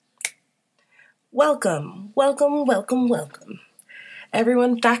Welcome,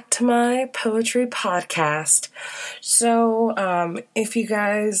 everyone back to my poetry podcast. So, if you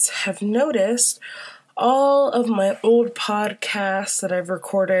guys have noticed, all of my old podcasts that I've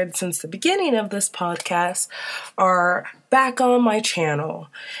recorded since the beginning of this podcast are back on my channel.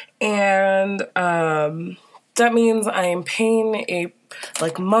 And, that means I am paying a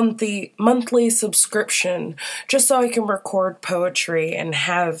monthly subscription just so I can record poetry and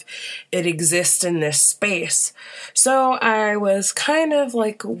have it exist in this space. So I was kind of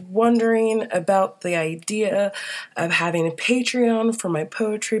wondering about the idea of having a Patreon for my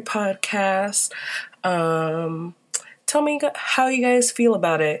poetry podcast. Tell me how you guys feel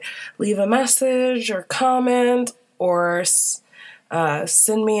about it. Leave a message or comment or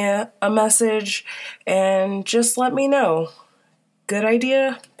send me a message and just let me know. Good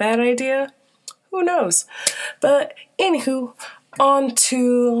idea? Bad idea? Who knows? But anywho, on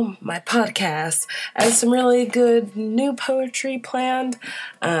to my podcast. I have some really good new poetry planned.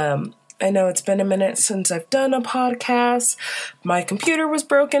 I know it's been a minute since I've done a podcast. My computer was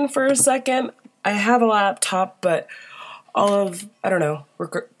broken for a second. I have a laptop, but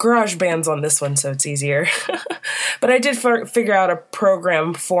GarageBand's on this one, so it's easier. But I did figure out a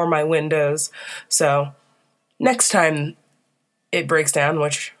program for my Windows, so next time it breaks down,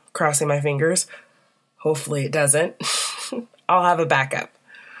 which, crossing my fingers, hopefully it doesn't, I'll have a backup.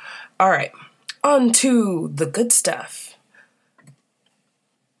 All right, on to the good stuff.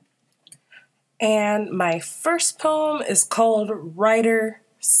 And my first poem is called Writer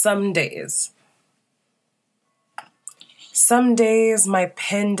Some Days. Some days my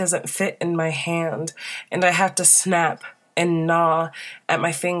pen doesn't fit in my hand, and I have to snap and gnaw at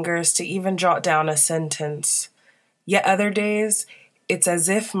my fingers to even jot down a sentence. Yet other days, it's as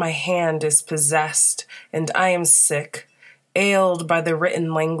if my hand is possessed, and I am sick, ailed by the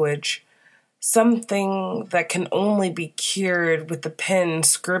written language, something that can only be cured with the pen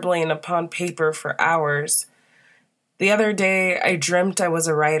scribbling upon paper for hours. The other day, I dreamt I was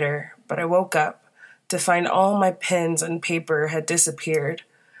a writer, but I woke up to find all my pens and paper had disappeared,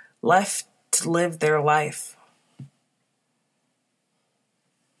 left to live their life.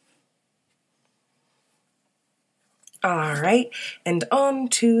 All right, and on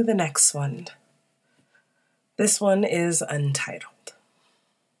to the next one. This one is untitled.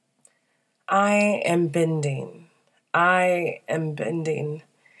 I am bending. I am bending.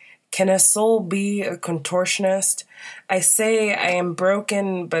 Can a soul be a contortionist? I say I am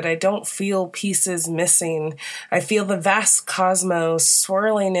broken, but I don't feel pieces missing. I feel the vast cosmos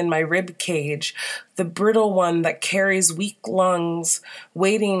swirling in my rib cage, the brittle one that carries weak lungs,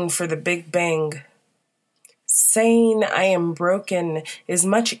 waiting for the Big Bang. Saying I am broken is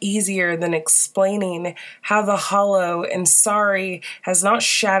much easier than explaining how the hollow and sorry has not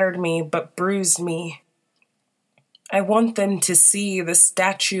shattered me but bruised me. I want them to see the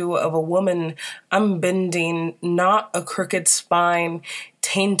statue of a woman unbending, not a crooked spine,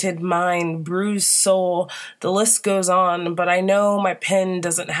 tainted mind, bruised soul. The list goes on, but I know my pen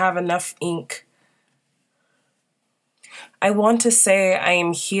doesn't have enough ink. I want to say I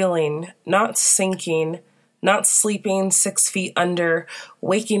am healing, not sinking, not sleeping 6 feet under,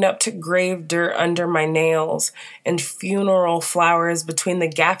 waking up to grave dirt under my nails and funeral flowers between the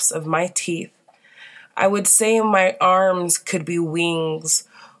gaps of my teeth. I would say my arms could be wings,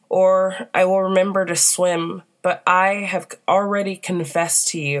 or I will remember to swim, but I have already confessed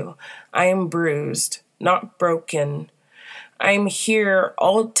to you. I am bruised, not broken. I am here,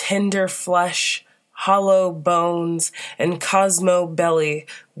 all tender flesh, hollow bones, and cosmo belly,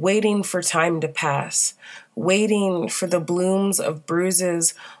 waiting for time to pass, waiting for the blooms of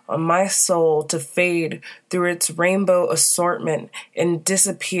bruises on my soul to fade through its rainbow assortment and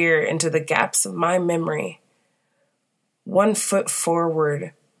disappear into the gaps of my memory. 1 foot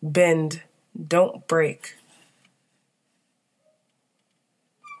forward, bend, don't break.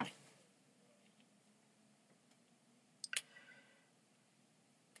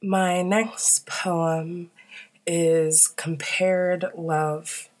 My next poem is Compared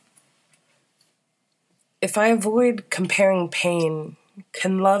Love. If I avoid comparing pain,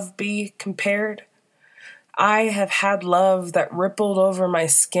 can love be compared? I have had love that rippled over my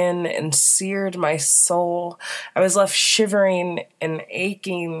skin and seared my soul. I was left shivering and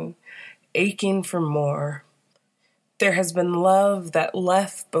aching for more. There has been love that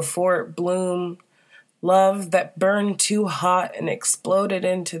left before it bloomed, love that burned too hot and exploded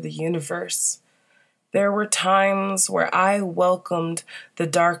into the universe. There were times where I welcomed the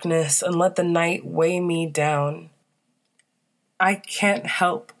darkness and let the night weigh me down. I can't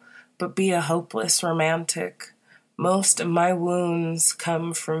help but be a hopeless romantic. Most of my wounds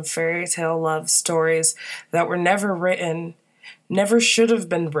come from fairy tale love stories that were never written, never should have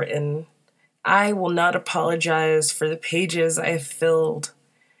been written. I will not apologize for the pages I have filled.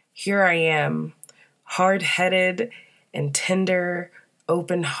 Here I am, hard-headed and tender,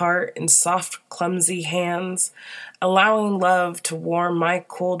 open heart and soft, clumsy hands, allowing love to warm my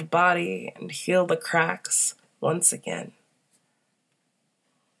cold body and heal the cracks once again.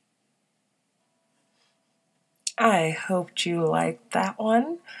 I hoped you liked that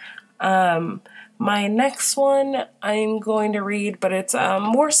one. My next one I'm going to read, but it's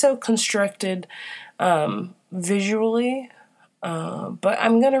more so constructed visually. But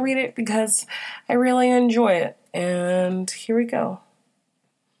I'm going to read it because I really enjoy it. And here we go.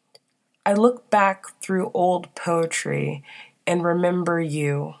 I look back through old poetry and remember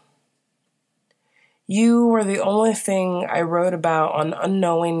you. You were the only thing I wrote about on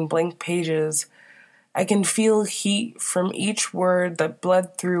unknowing blank pages. I can feel heat from each word that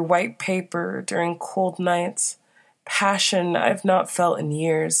bled through white paper during cold nights, passion I've not felt in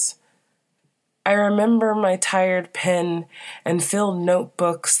years. I remember my tired pen and filled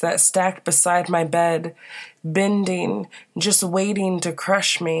notebooks that stacked beside my bed, bending, just waiting to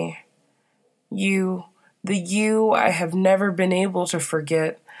crush me. You, the you I have never been able to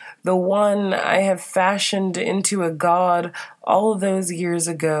forget, the one I have fashioned into a god all those years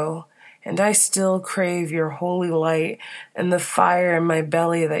ago, and I still crave your holy light and the fire in my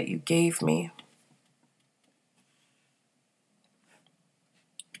belly that you gave me.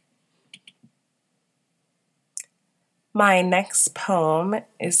 My next poem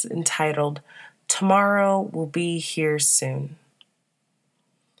is entitled, Tomorrow Will Be Here Soon.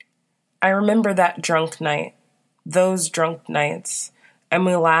 I remember that drunk night, those drunk nights, and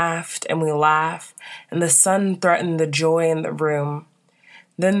we laughed and we laughed, and the sun threatened the joy in the room.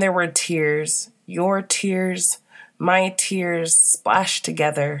 Then there were tears, your tears, my tears splashed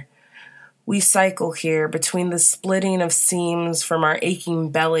together. We cycle here between the splitting of seams from our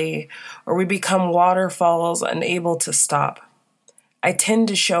aching belly, or we become waterfalls unable to stop. I tend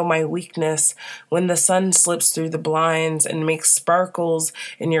to show my weakness when the sun slips through the blinds and makes sparkles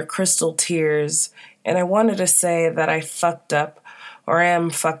in your crystal tears, and I wanted to say that I fucked up, or am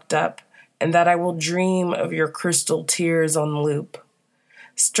fucked up, and that I will dream of your crystal tears on loop.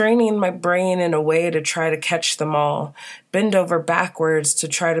 Straining my brain in a way to try to catch them all, bend over backwards to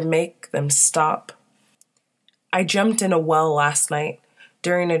try to make them stop. I jumped in a well last night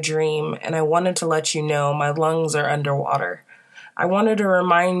during a dream, and I wanted to let you know my lungs are underwater. I wanted to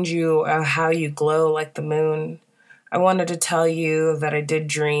remind you of how you glow like the moon. I wanted to tell you that I did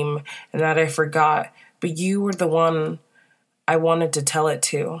dream and that I forgot, but you were the one I wanted to tell it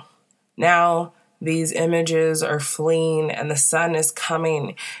to. Now, these images are fleeing and the sun is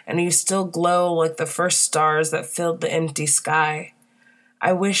coming, and you still glow like the first stars that filled the empty sky.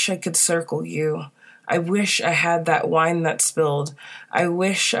 I wish I could circle you. I wish I had that wine that spilled. I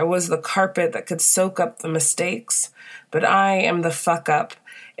wish I was the carpet that could soak up the mistakes. But I am the fuck up,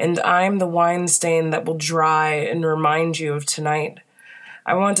 and I'm the wine stain that will dry and remind you of tonight.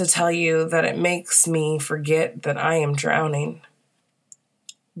 I want to tell you that it makes me forget that I am drowning.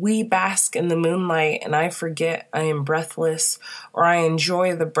 We bask in the moonlight, and I forget I am breathless, or I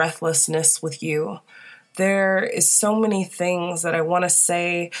enjoy the breathlessness with you. There is so many things that I want to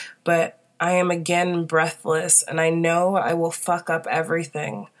say, but I am again breathless, and I know I will fuck up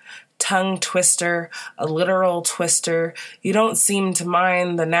everything. Tongue twister, a literal twister. You don't seem to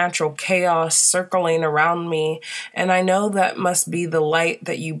mind the natural chaos circling around me, and I know that must be the light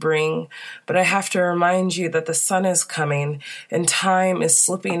that you bring, but I have to remind you that the sun is coming, and time is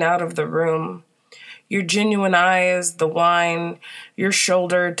slipping out of the room. Your genuine eyes, the wine, your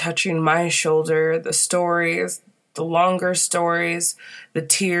shoulder touching my shoulder, the stories, the longer stories, the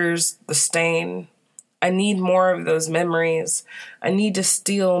tears, the stain. I need more of those memories. I need to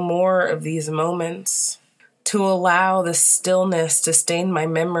steal more of these moments. To allow the stillness to stain my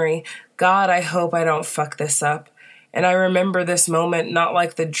memory. God, I hope I don't fuck this up. And I remember this moment not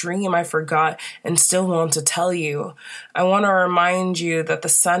like the dream I forgot and still want to tell you. I want to remind you that the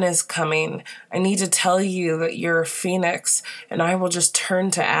sun is coming. I need to tell you that you're a phoenix and I will just turn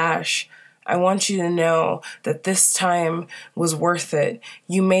to ash. I want you to know that this time was worth it.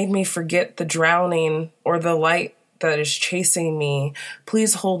 You made me forget the drowning or the light that is chasing me.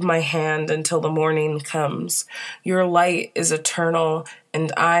 Please hold my hand until the morning comes. Your light is eternal,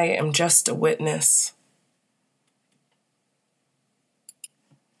 and I am just a witness.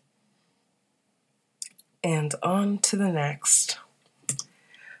 And on to the next.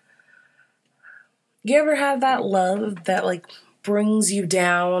 You ever have that love that brings you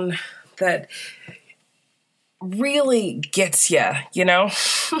down, that really gets you, you know?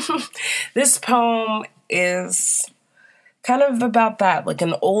 This poem is kind of about that, like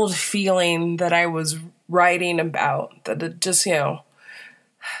an old feeling that I was writing about, that it just, you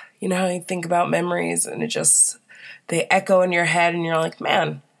know how you think about memories and they echo in your head and you're like,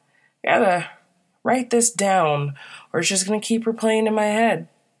 man, I gotta write this down or it's just gonna keep replaying in my head.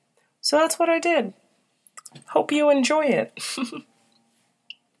 So that's what I did. Hope you enjoy it.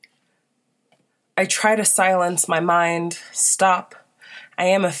 I try to silence my mind. Stop. I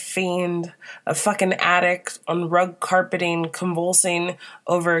am a fiend, a fucking addict on rug carpeting, convulsing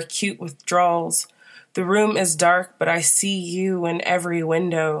over acute withdrawals. The room is dark, but I see you in every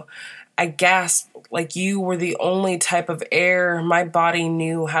window. I gasp like you were the only type of air my body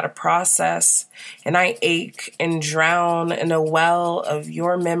knew how to process, and I ache and drown in a well of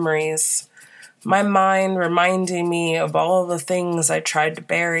your memories. My mind reminding me of all the things I tried to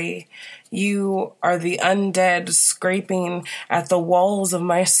bury. You are the undead scraping at the walls of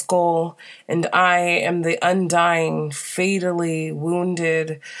my skull, and I am the undying, fatally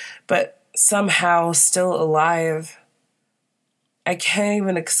wounded, but somehow still alive. I can't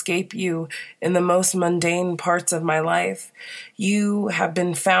even escape you in the most mundane parts of my life. You have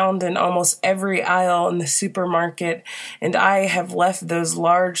been found in almost every aisle in the supermarket, and I have left those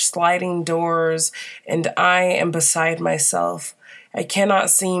large sliding doors, and I am beside myself. I cannot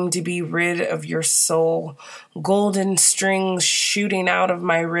seem to be rid of your soul. Golden strings shooting out of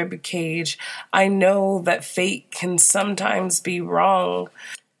my rib cage. I know that fate can sometimes be wrong.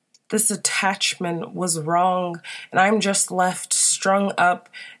 This attachment was wrong, and I'm just left strung up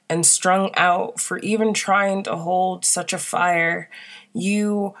and strung out for even trying to hold such a fire.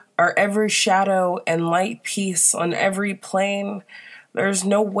 You are every shadow and light piece on every plane. There's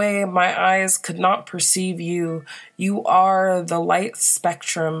no way my eyes could not perceive you. You are the light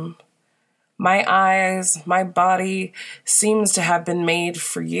spectrum. My eyes, my body seems to have been made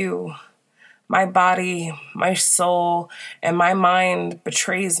for you. My body, my soul, and my mind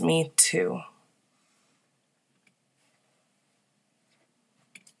betrays me too.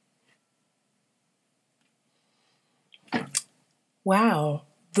 Wow,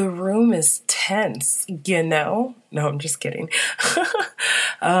 the room is tense, you know? No, I'm just kidding.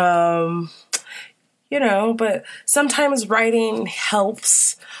 But sometimes writing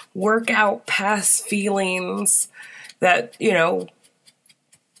helps work out past feelings that,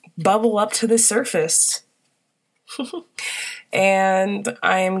 bubble up to the surface. And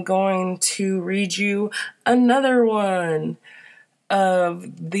I am going to read you another one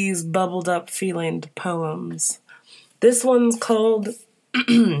of these bubbled up feeling poems. This one's called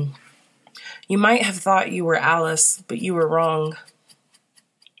You Might Have Thought You Were Alice, but you were wrong.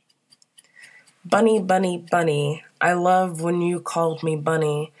 Bunny, bunny, bunny, I love when you called me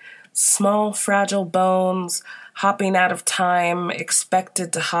bunny. Small, fragile bones, hopping out of time,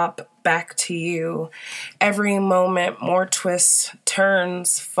 expected to hop back to you. Every moment, more twists,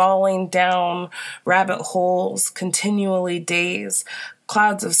 turns, falling down, rabbit holes, continually daze,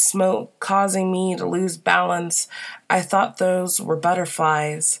 clouds of smoke causing me to lose balance. I thought those were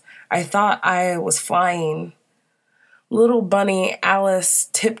butterflies. I thought I was flying. Little bunny Alice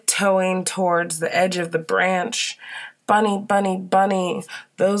tiptoeing towards the edge of the branch. Bunny, bunny, bunny,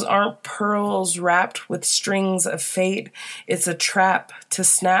 those aren't pearls wrapped with strings of fate. It's a trap to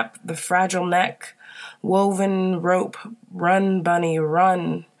snap the fragile neck. Woven rope, run, bunny,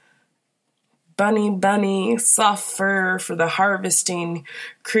 run. Bunny, bunny, soft fur for the harvesting,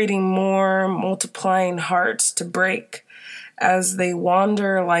 creating more, multiplying hearts to break. As they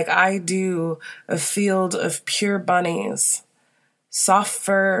wander like I do, a field of pure bunnies. Soft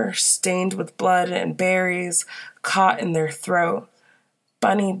fur stained with blood and berries caught in their throat.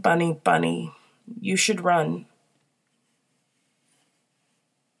 Bunny, bunny, bunny, you should run.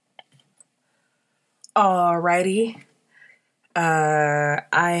 Alrighty.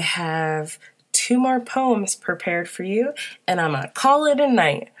 I have 2 more poems prepared for you, and I'm gonna call it a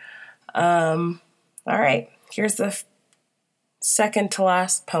night. Alright, here's the second to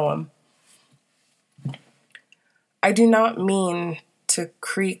last poem. I do not mean to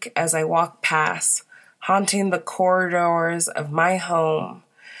creak as I walk past, haunting the corridors of my home.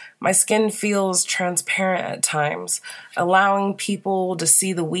 My skin feels transparent at times, allowing people to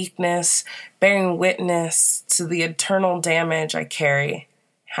see the weakness, bearing witness to the eternal damage I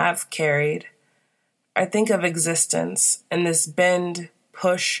have carried. I think of existence, and this bend,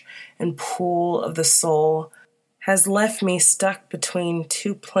 push, and pull of the soul has left me stuck between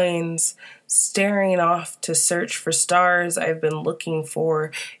 2 planes, staring off to search for stars I've been looking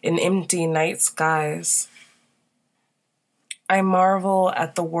for in empty night skies. I marvel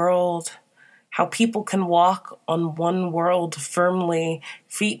at the world, how people can walk on one world firmly,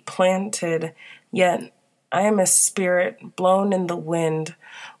 feet planted, yet I am a spirit blown in the wind.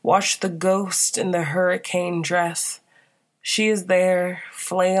 Watch the ghost in the hurricane dress. She is there,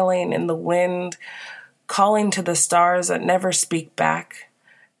 flailing in the wind, calling to the stars that never speak back.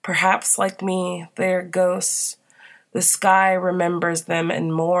 Perhaps, like me, they are ghosts. The sky remembers them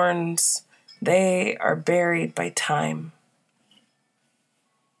and mourns. They are buried by time.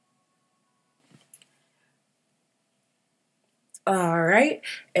 All right,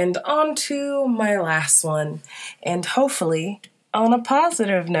 and on to my last one, and hopefully on a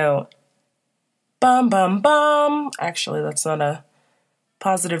positive note. Bum, bum, bum. Actually, that's not a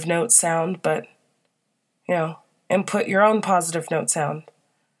positive note sound, but, input your own positive note sound.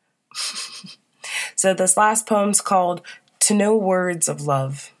 So this last poem's called To Know Words of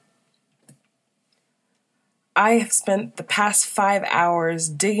Love. I have spent the past 5 hours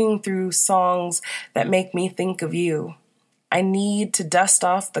digging through songs that make me think of you. I need to dust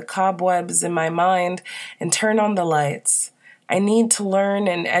off the cobwebs in my mind and turn on the lights. I need to learn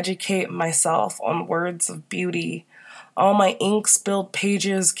and educate myself on words of beauty. All my ink-spilled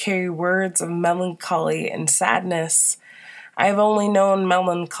pages carry words of melancholy and sadness. I have only known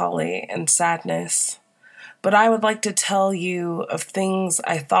melancholy and sadness. But I would like to tell you of things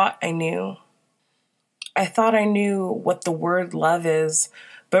I thought I knew. I thought I knew what the word love is,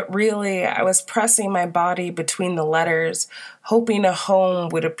 but really I was pressing my body between the letters, hoping a home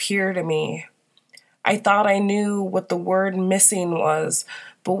would appear to me. I thought I knew what the word missing was,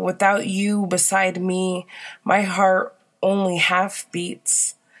 but without you beside me, my heart only half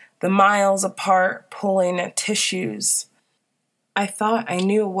beats, the miles apart pulling at tissues. I thought I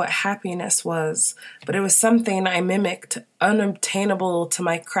knew what happiness was, but it was something I mimicked, unobtainable to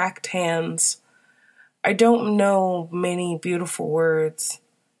my cracked hands. I don't know many beautiful words,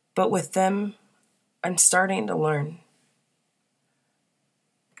 but with them, I'm starting to learn.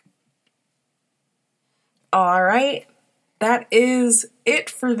 All right, that is it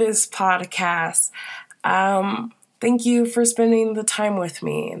for this podcast. Thank you for spending the time with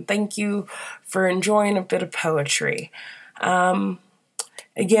me, and thank you for enjoying a bit of poetry. Again,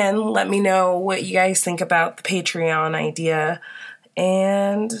 let me know what you guys think about the Patreon idea,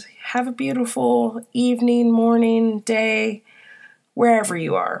 and have a beautiful evening, morning, day, wherever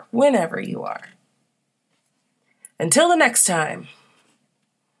you are, whenever you are. Until the next time.